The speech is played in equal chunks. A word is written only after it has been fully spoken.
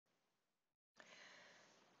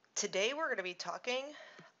Today we're going to be talking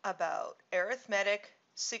about arithmetic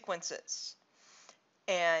sequences.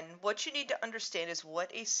 And what you need to understand is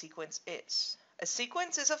what a sequence is. A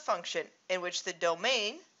sequence is a function in which the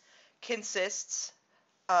domain consists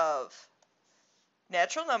of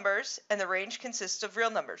natural numbers and the range consists of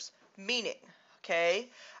real numbers. Meaning, okay,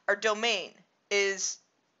 our domain is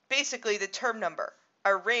basically the term number.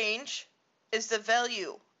 Our range is the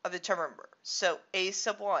value of the term number. So a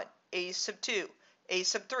sub 1, a sub 2, a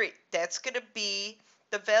sub 3. That's going to be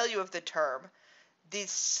the value of the term. The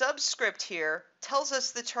subscript here tells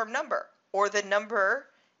us the term number, or the number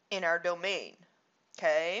in our domain.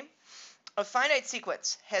 Okay? A finite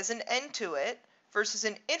sequence has an end to it, versus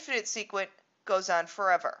an infinite sequence goes on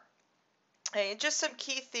forever. Okay, just some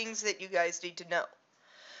key things that you guys need to know.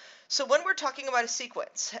 So when we're talking about a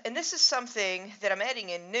sequence, and this is something that I'm adding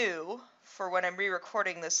in new for when I'm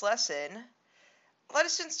re-recording this lesson, a lot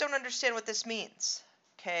of students don't understand what this means.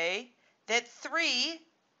 Okay, that 3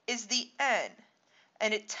 is the n,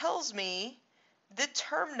 and it tells me the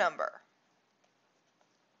term number.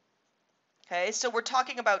 Okay, so we're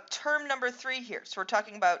talking about term number 3 here. So we're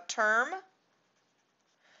talking about term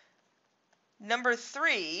number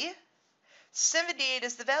 3. 78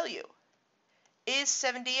 is the value. Is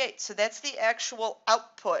 78. So that's the actual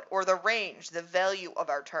output or the range, the value of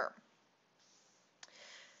our term.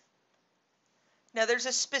 Now there's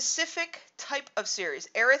a specific type of series,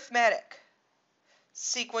 arithmetic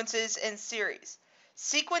sequences and series.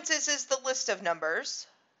 Sequences is the list of numbers.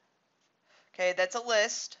 Okay, that's a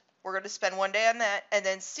list. We're going to spend one day on that. And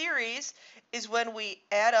then series is when we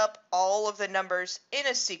add up all of the numbers in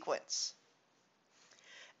a sequence.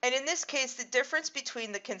 And in this case, the difference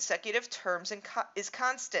between the consecutive terms is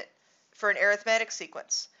constant for an arithmetic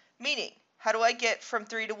sequence. Meaning, how do I get from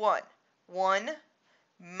 3 to 1? 1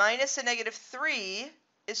 minus a negative 3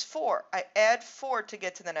 is 4. I add 4 to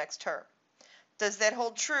get to the next term. Does that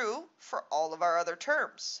hold true for all of our other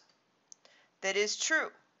terms? That is true.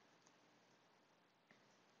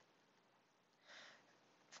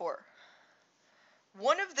 4.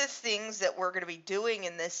 One of the things that we're going to be doing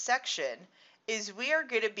in this section is we are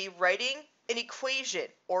going to be writing an equation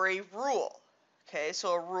or a rule. Okay,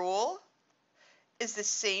 so a rule is the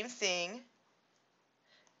same thing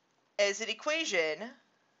as an equation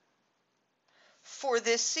for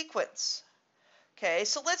this sequence. Okay,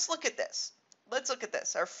 so let's look at this. Let's look at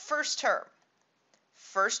this. Our first term.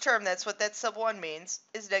 First term, that's what that sub 1 means,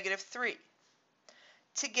 is negative 3.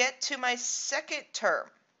 To get to my second term,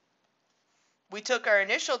 we took our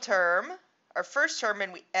initial term, our first term,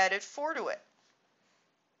 and we added 4 to it.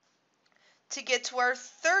 To get to our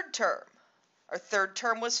third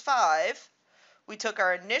term was 5. We took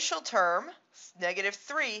our initial term, negative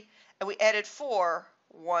 3, and we added 4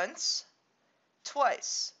 once,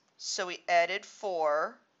 twice. So we added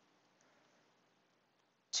 4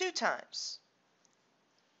 2 times.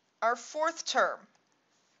 Our fourth term,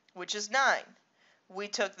 which is 9, we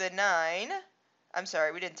took the 9, I'm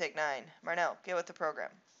sorry, we didn't take 9. Marnell, get with the program.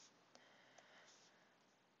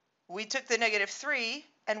 We took the negative 3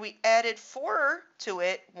 and we added 4 to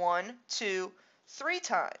it 1, 2, 3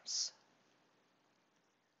 times.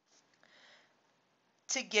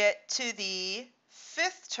 To get to the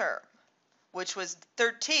fifth term, which was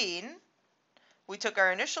 13, we took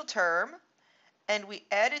our initial term and we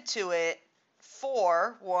added to it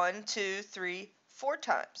 4, 1, 2, 3, 4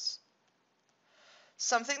 times.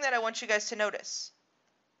 Something that I want you guys to notice.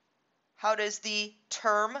 How does the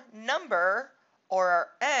term number, or our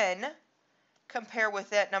n, compare with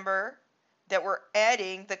that number that we're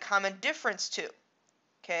adding the common difference to?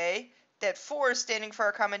 Okay, that 4 is standing for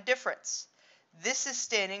our common difference. This is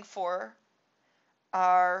standing for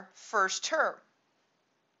our first term.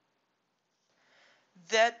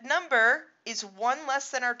 That number is 1 less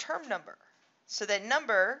than our term number. So that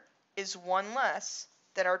number is 1 less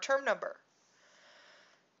than our term number.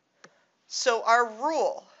 So our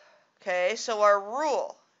rule, okay,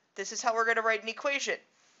 this is how we're going to write an equation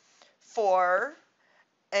for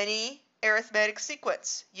any arithmetic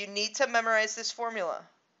sequence. You need to memorize this formula.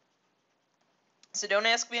 So don't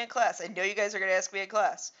ask me in class. I know you guys are going to ask me in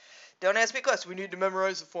class. Don't ask me in class. We need to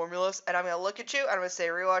memorize the formulas. And I'm going to look at you and I'm going to say,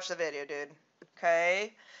 rewatch the video, dude.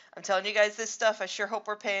 Okay? I'm telling you guys this stuff. I sure hope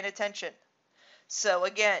we're paying attention. So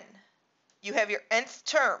again, you have your nth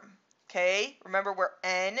term. Okay? Remember where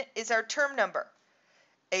n is our term number.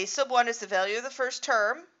 A sub 1 is the value of the first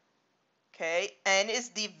term. Okay? N is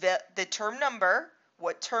the term number,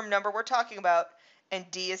 what term number we're talking about,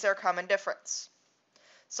 and D is our common difference.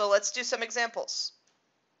 So let's do some examples.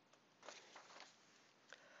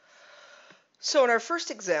 So in our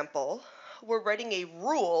first example, we're writing a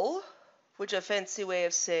rule which is a fancy way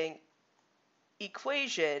of saying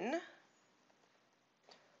equation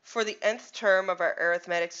for the nth term of our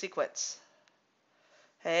arithmetic sequence.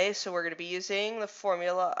 Okay, so we're going to be using the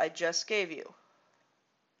formula I just gave you.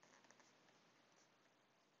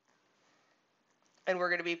 And we're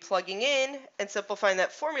going to be plugging in and simplifying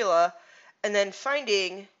that formula and then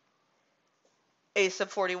finding a sub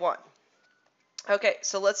 41. Okay,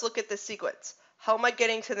 so let's look at this sequence. How am I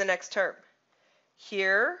getting to the next term?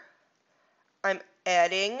 Here, I'm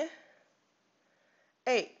adding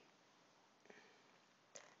 8.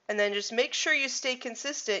 And then just make sure you stay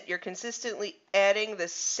consistent. You're consistently adding the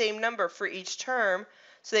same number for each term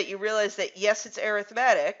so that you realize that, yes, it's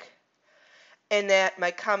arithmetic, and that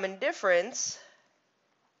my common difference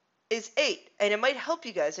is 8. And it might help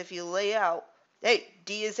you guys if you lay out, hey,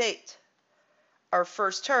 D is 8. Our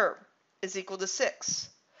first term is equal to 6.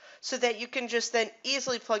 So that you can just then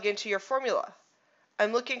easily plug into your formula.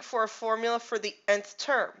 I'm looking for a formula for the nth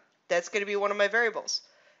term. That's going to be one of my variables.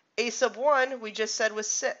 A sub 1 we just said was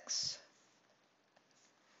 6.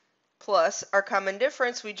 Plus our common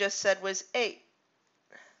difference we just said was 8.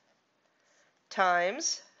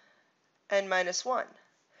 Times n minus 1.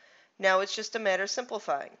 Now it's just a matter of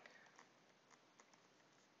simplifying.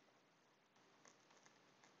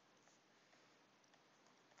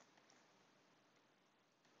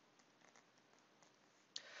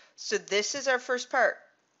 So this is our first part.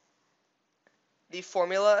 The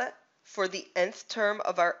formula for the nth term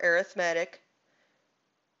of our arithmetic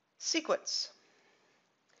sequence.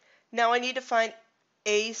 Now I need to find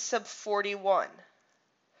a sub 41.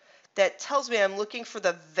 That tells me I'm looking for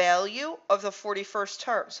the value of the 41st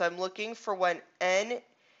term. So I'm looking for when n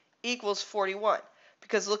equals 41.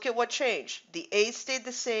 Because look at what changed. The a stayed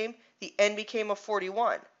the same, the n became a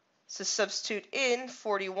 41. So substitute in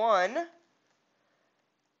 41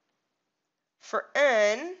 for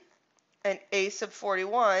n, and a sub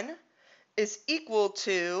 41 is equal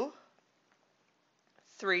to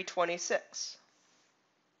 326.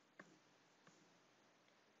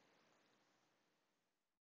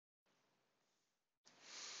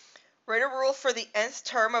 Write a rule for the nth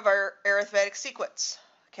term of our arithmetic sequence.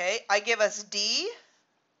 Okay, I give us D,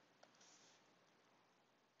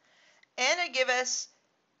 and I give us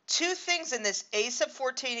two things in this. A sub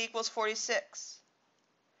 14 equals 46.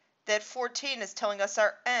 That 14 is telling us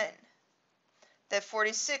our n. That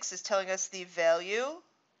 46 is telling us the value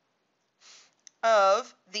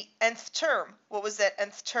of the nth term. What was that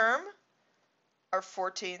nth term? Our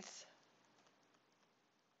 14th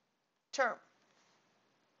term.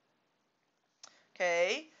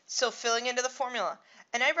 Okay, so filling into the formula.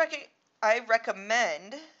 And I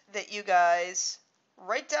recommend that you guys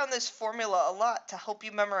write down this formula a lot to help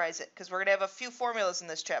you memorize it, because we're going to have a few formulas in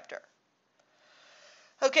this chapter.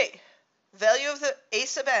 Okay, value of the a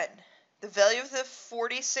sub n. The value of the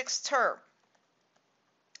 46th term,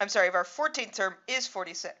 I'm sorry, of our 14th term is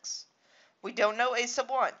 46. We don't know a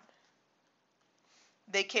sub 1.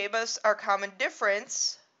 They gave us our common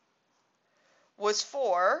difference was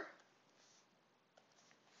 4.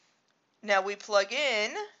 Now we plug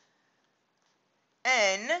in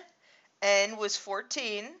n. N was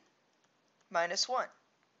 14 minus 1.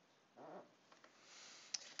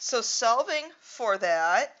 So solving for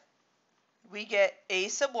that, we get a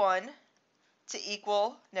sub 1 to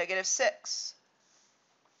equal negative 6.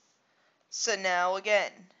 So now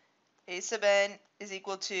again, a sub n is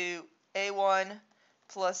equal to a1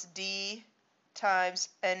 plus d times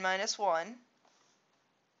n minus 1.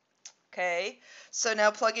 Okay, so now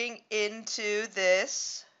plugging into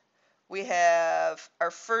this, we have our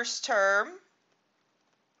first term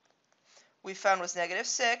we found was negative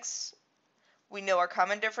 6. We know our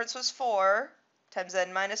common difference was 4 times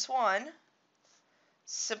n minus 1.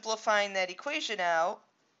 Simplifying that equation out,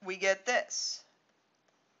 we get this.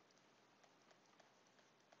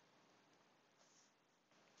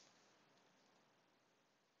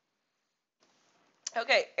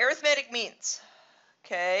 Okay, arithmetic means,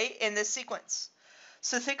 okay, in this sequence.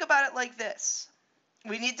 So think about it like this.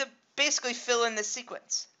 We need to basically fill in this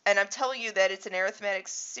sequence. And I'm telling you that it's an arithmetic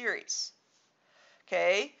series.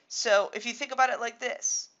 Okay, so if you think about it like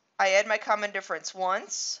this, I add my common difference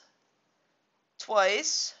once,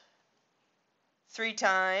 twice, 3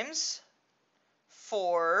 times,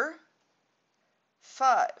 4,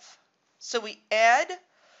 5. So we add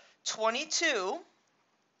 22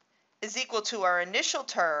 is equal to our initial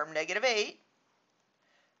term, negative 8,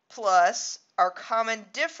 plus our common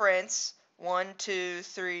difference 1, 2,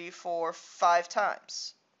 3, 4, 5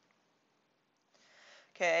 times.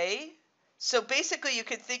 Okay, so basically you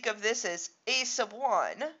could think of this as a sub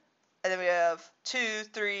 1, and then we have 2,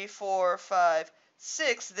 3, 4, 5,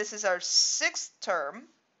 6, this is our 6th term.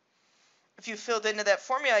 If you filled into that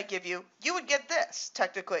formula I give you, you would get this,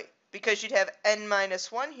 technically, because you'd have n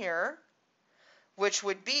minus 1 here, which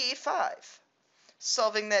would be 5.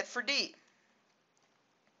 Solving that for D.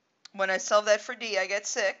 When I solve that for D, I get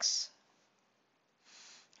 6.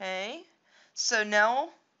 Okay, so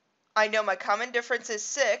now I know my common difference is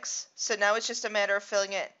 6, so now it's just a matter of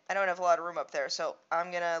filling in. I don't have a lot of room up there, so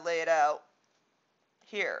I'm going to lay it out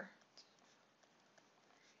here.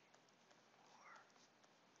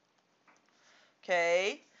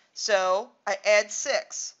 Okay, so I add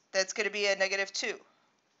 6. That's going to be a negative 2.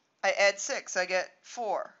 I add 6, I get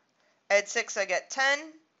 4. Add 6, I get 10.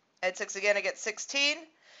 Add 6 again, I get 16.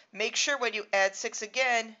 Make sure when you add 6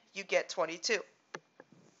 again, you get 22.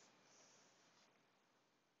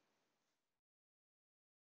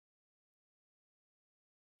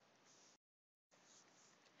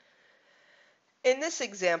 In this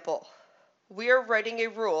example, we are writing a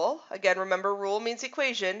rule. Again, remember, rule means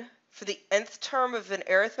equation for the nth term of an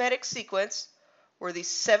arithmetic sequence where the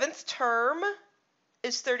 7th term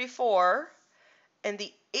is 34 and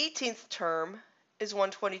the 18th term is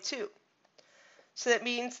 122. So that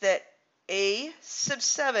means that a sub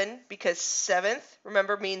 7, because 7th,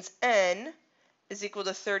 remember, means n, is equal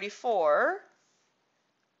to 34,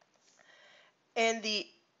 and the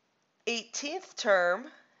 18th term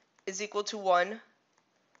is equal to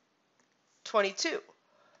 122.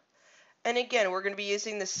 And again, we're going to be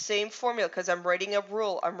using the same formula because I'm writing a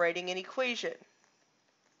rule, I'm writing an equation.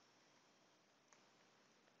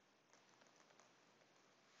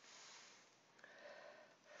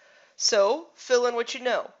 So fill in what you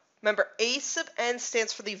know. Remember, a sub n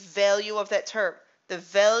stands for the value of that term. The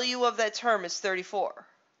value of that term is 34.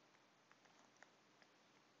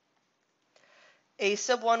 A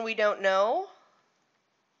sub 1 we don't know.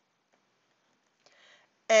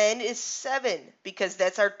 N is 7 because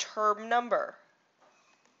that's our term number.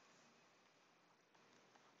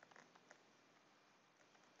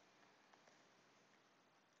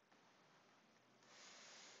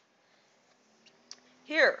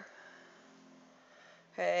 Here.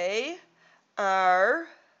 Okay, our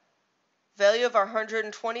value of our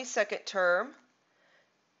 122nd term,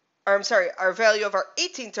 or I'm sorry, our value of our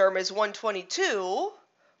 18th term is 122.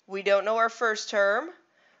 We don't know our first term.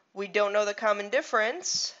 We don't know the common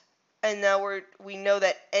difference. And now we know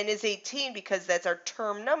that n is 18 because that's our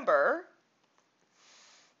term number.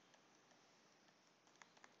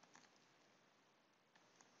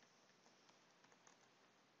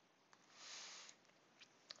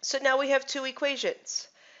 So now we have two equations.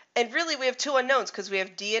 And really we have two unknowns because we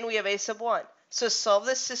have d and we have a sub 1. So solve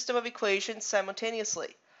this system of equations simultaneously.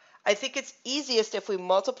 I think it's easiest if we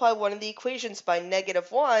multiply one of the equations by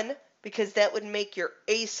negative 1 because that would make your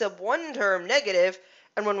a sub 1 term negative,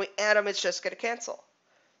 and when we add them it's just going to cancel.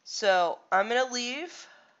 So I'm going to leave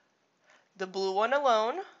the blue one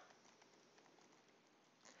alone,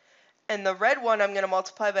 and the red one I'm going to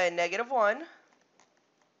multiply by a negative 1.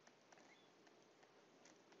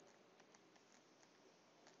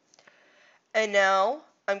 And now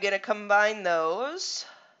I'm going to combine those,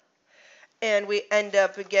 and we end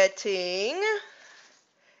up getting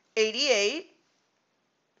 88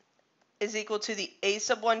 is equal to the a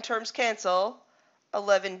sub 1 terms cancel,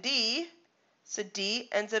 11d, so d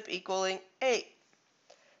ends up equaling 8.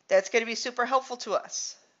 That's going to be super helpful to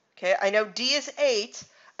us. Okay, I know d is 8.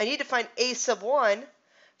 I need to find a sub 1.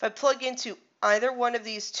 If I plug into either one of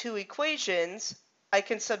these two equations, I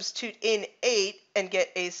can substitute in 8 and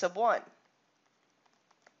get a sub 1.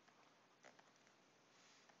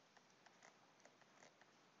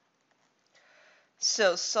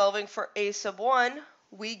 So solving for a sub 1,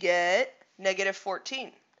 we get negative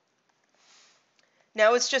 14.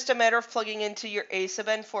 Now it's just a matter of plugging into your a sub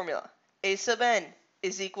n formula. A sub n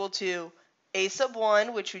is equal to a sub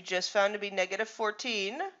 1, which we just found to be negative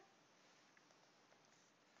 14,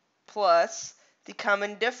 plus the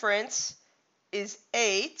common difference is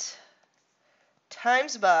 8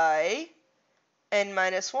 times by n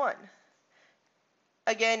minus 1.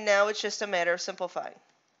 Again, now it's just a matter of simplifying.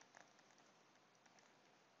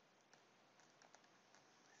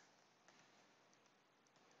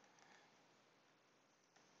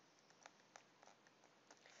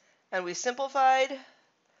 And we simplified,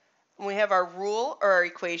 and we have our rule or our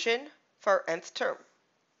equation for our nth term.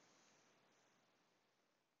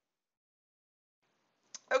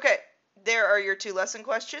 Okay, there are your two lesson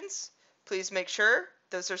questions. Please make sure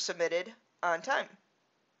those are submitted on time.